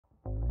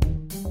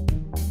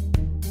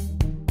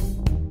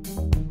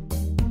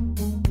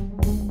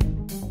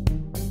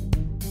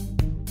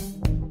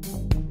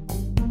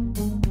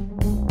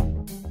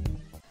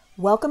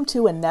Welcome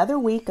to another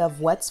week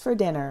of What's for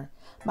Dinner.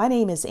 My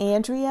name is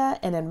Andrea,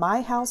 and in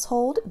my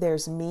household,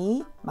 there's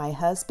me, my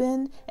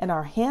husband, and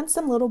our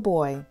handsome little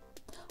boy.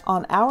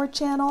 On our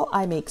channel,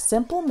 I make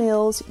simple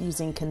meals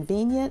using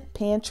convenient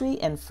pantry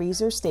and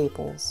freezer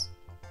staples.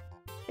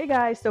 Hey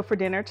guys, so for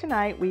dinner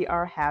tonight, we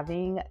are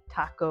having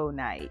taco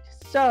night.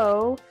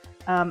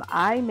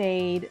 I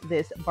made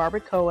this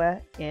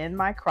barbacoa in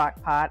my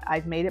crock pot.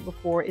 I've made it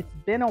before. It's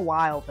been a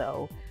while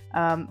though.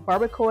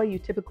 Barbacoa, you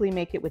typically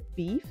make it with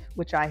beef,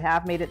 which I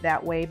have made it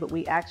that way, but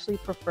we actually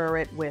prefer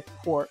it with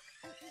pork.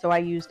 So I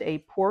used a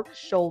pork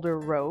shoulder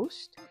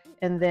roast,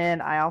 and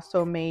then I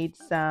also made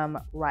some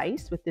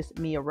rice with this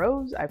Mia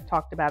Rose. I've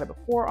talked about it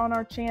before on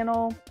our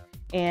channel.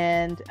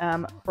 And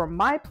for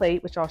my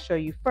plate, which I'll show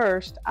you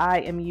first,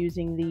 I am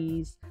using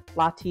these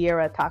La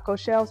Tierra taco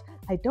shells.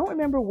 I don't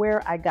remember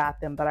where I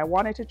got them, but I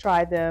wanted to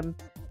try them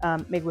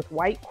made with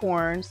white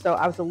corn. So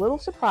I was a little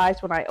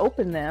surprised when I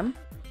opened them,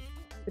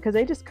 because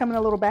they just come in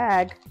a little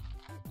bag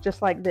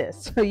just like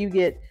this. So you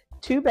get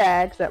two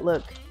bags that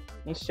look,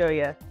 let me show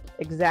you,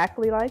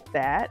 exactly like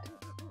that.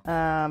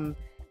 And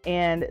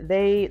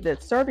the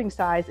serving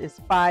size is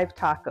 5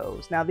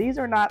 tacos. Now these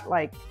are not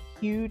like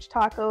huge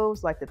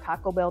tacos like the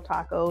Taco Bell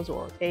tacos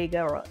or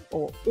Ortega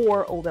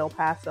or Old El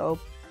Paso.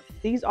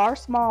 These are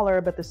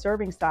smaller, but the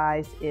serving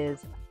size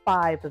is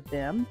 5 of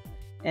them.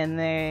 And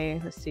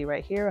let's see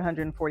right here,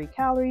 140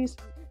 calories.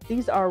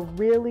 These are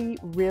really,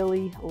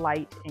 really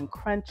light and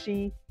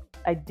crunchy.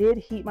 I did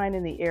heat mine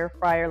in the air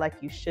fryer like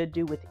you should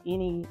do with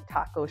any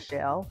taco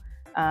shell.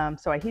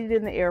 So I heated it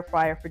in the air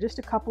fryer for just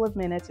a couple of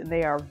minutes, and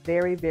they are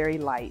very, very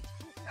light.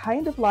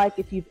 Kind of like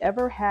if you've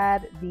ever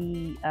had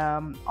the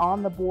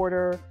on the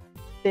border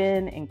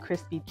thin and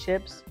crispy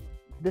chips,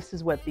 this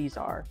is what these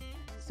are.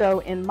 So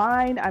in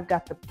mine, I've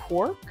got the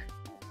pork,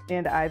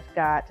 and I've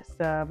got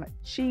some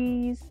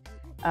cheese.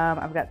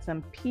 I've got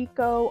some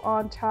pico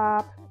on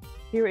top.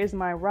 Here is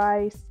my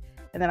rice,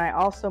 and then I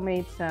also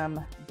made some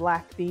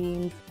black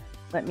beans.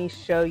 Let me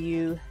show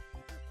you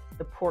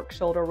the pork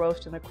shoulder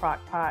roast in the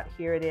crock pot.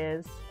 Here it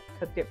is.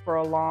 Cooked it for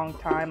a long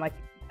time, like,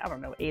 I don't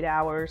know, 8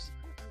 hours.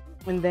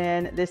 And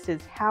then this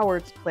is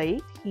Howard's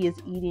plate. He is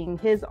eating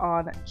his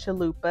on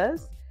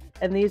chalupas,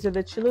 and these are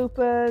the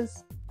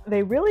chalupas.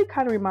 They really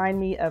kind of remind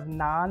me of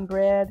naan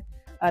bread.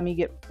 You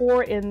get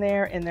 4 in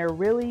there, and they're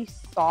really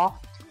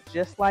soft,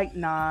 just like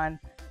naan.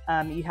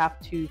 You have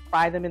to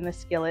fry them in the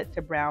skillet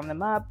to brown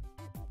them up.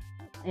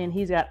 And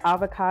he's got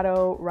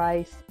avocado,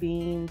 rice,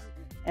 beans,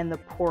 and the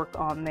pork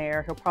on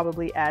there. He'll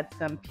probably add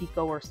some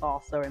pico or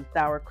salsa and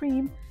sour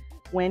cream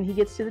when he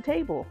gets to the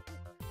table.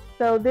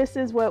 So this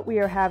is what we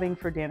are having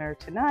for dinner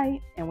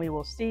tonight, and we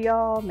will see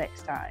y'all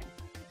next time.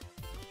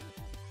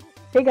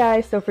 Hey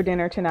guys, so for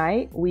dinner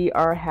tonight, we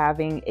are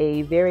having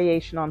a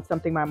variation on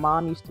something my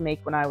mom used to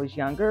make when I was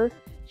younger.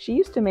 She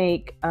used to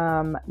make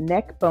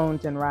neck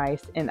bones and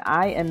rice, and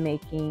I am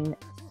making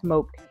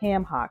smoked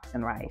ham hocks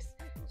and rice.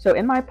 So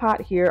in my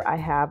pot here, I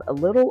have a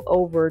little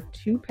over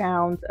 2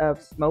 pounds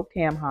of smoked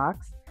ham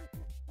hocks.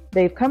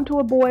 They've come to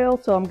a boil,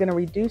 so I'm going to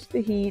reduce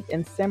the heat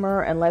and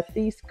simmer and let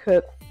these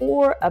cook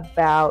for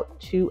about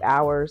 2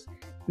 hours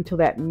until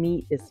that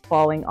meat is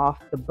falling off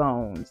the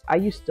bones. I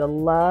used to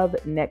love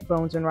neck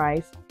bones and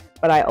rice,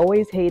 but I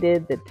always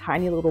hated the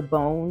tiny little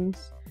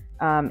bones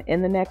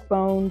in the neck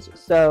bones.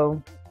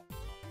 So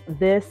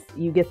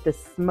you get the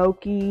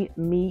smoky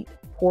meat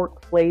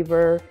pork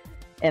flavor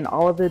and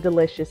all of the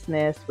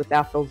deliciousness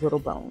without those little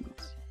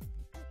bones.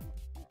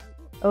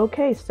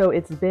 Okay, so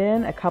it's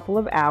been a couple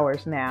of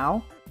hours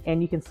now,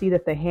 and you can see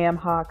that the ham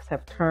hocks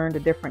have turned a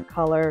different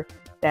color.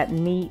 That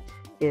meat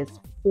is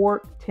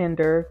fork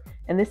tender,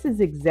 and this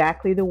is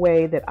exactly the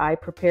way that I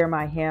prepare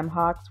my ham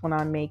hocks when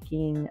I'm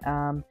making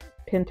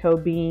pinto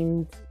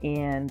beans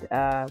and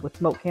with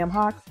smoked ham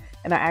hocks.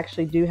 And I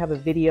actually do have a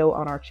video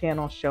on our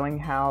channel showing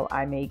how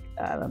I make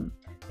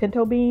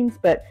pinto beans,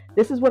 but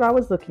this is what I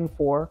was looking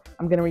for.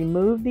 I'm going to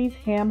remove these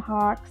ham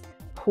hocks,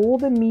 pull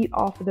the meat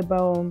off of the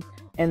bone,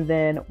 and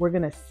then we're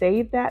going to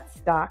save that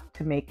stock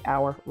to make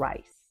our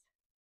rice.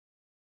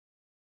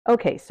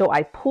 Okay, so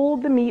I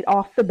pulled the meat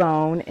off the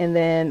bone, and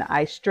then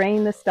I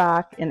strained the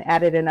stock and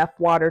added enough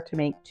water to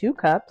make 2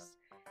 cups.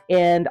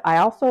 And I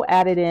also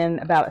added in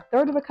about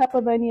 1/3 cup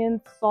of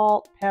onions,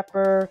 salt,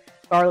 pepper,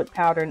 garlic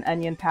powder, and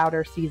onion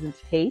powder, seasoned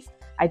to taste.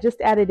 I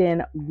just added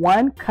in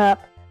 1 cup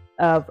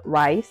of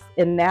rice,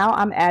 and now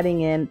I'm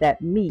adding in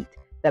that meat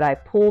that I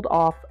pulled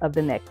off of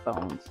the neck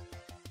bones.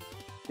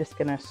 Just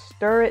gonna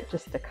stir it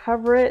just to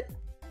cover it,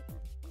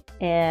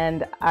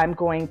 and I'm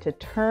going to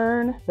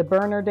turn the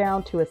burner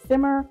down to a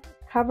simmer,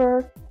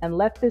 cover, and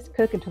let this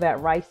cook until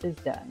that rice is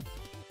done.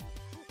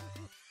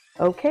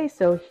 Okay,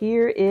 so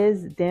here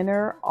is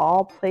dinner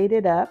all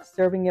plated up,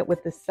 serving it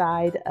with the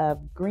side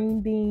of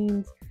green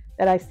beans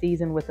that I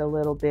seasoned with a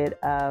little bit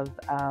of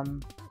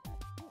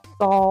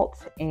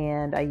salt,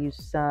 and I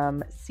used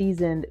some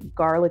seasoned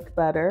garlic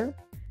butter.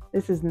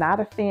 This is not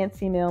a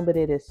fancy meal, but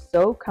it is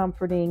so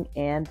comforting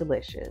and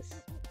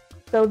delicious.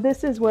 So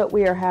this is what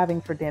we are having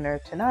for dinner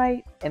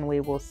tonight, and we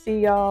will see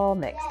y'all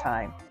next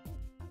time.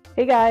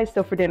 Hey guys,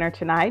 so for dinner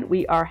tonight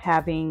we are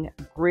having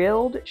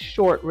grilled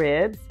short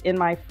ribs. In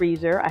my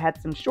freezer I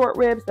had some short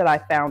ribs that I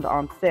found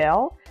on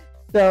sale,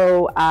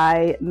 so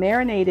I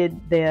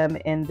marinated them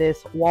in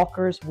this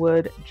Walker's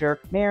Wood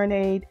jerk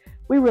marinade.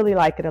 We really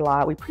like it a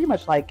lot. We pretty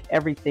much like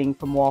everything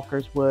from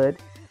Walker's Wood.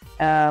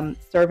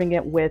 Serving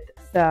it with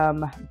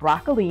some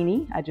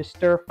broccolini. I just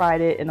stir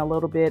fried it in a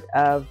little bit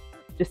of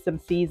just some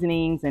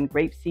seasonings and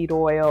grapeseed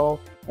oil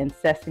and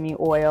sesame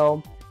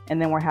oil.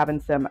 And then we're having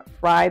some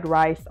fried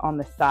rice on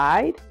the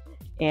side.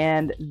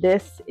 And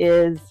this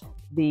is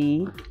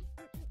the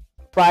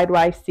fried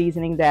rice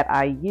seasoning that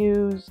I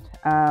used.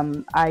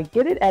 I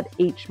get it at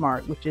H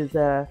Mart, which is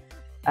a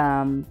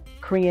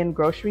Korean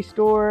grocery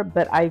store,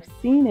 but I've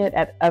seen it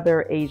at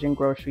other Asian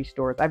grocery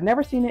stores. I've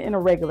never seen it in a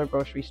regular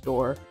grocery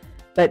store,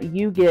 but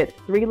you get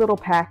 3 little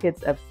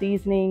packets of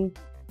seasoning,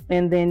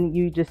 and then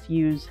you just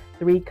use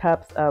 3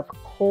 cups of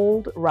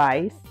cold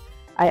rice.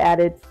 I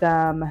added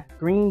some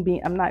green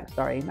onions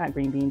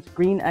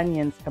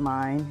to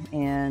mine,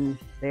 and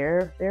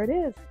there it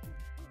is.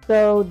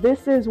 So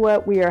this is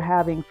what we are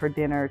having for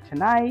dinner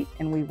tonight,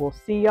 and we will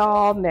see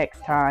y'all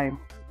next time.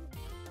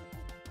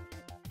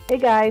 Hey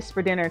guys,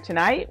 for dinner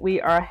tonight we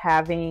are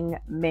having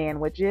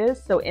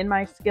manwedges. So in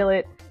my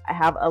skillet I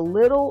have a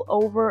little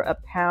over a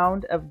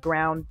pound of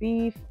ground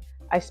beef.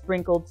 I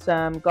sprinkled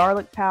some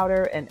garlic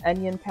powder and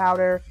onion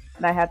powder,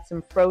 and I had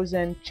some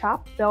frozen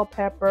chopped bell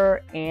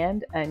pepper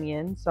and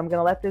onion. So I'm going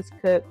to let this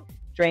cook,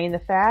 drain the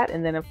fat,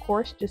 and then of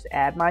course just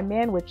add my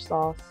manwedge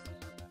sauce.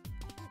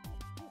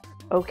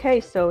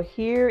 Okay, so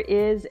here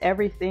is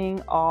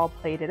everything all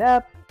plated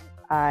up.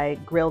 I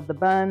grilled the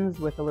buns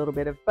with a little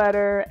bit of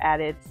butter,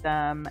 added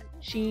some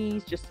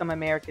cheese, just some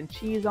American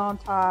cheese on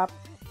top,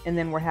 and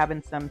then we're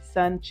having some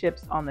sun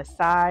chips on the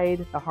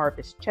side, the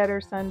Harvest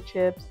Cheddar sun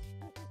chips.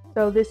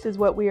 So this is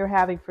what we are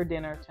having for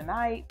dinner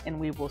tonight, and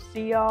we will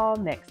see y'all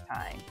next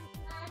time.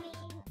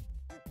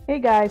 Hey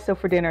guys, so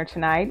for dinner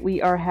tonight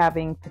we are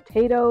having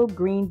potato,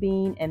 green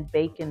bean, and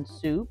bacon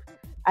soup.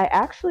 I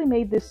actually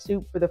made this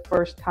soup for the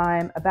first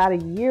time about a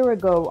year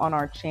ago on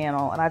our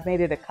channel, and I've made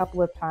it a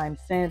couple of times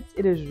since.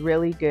 It is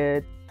really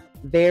good.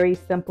 Very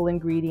simple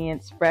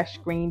ingredients, fresh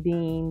green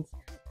beans,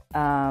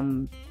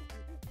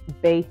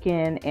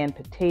 bacon and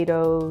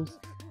potatoes,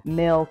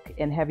 milk,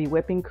 and heavy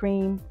whipping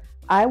cream.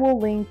 I will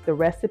link the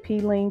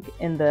recipe link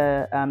in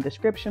the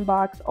description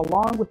box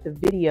along with the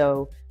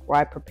video where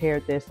I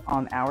prepared this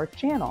on our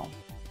channel.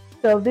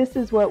 So this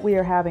is what we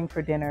are having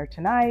for dinner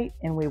tonight,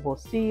 and we will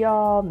see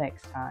y'all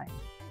next time.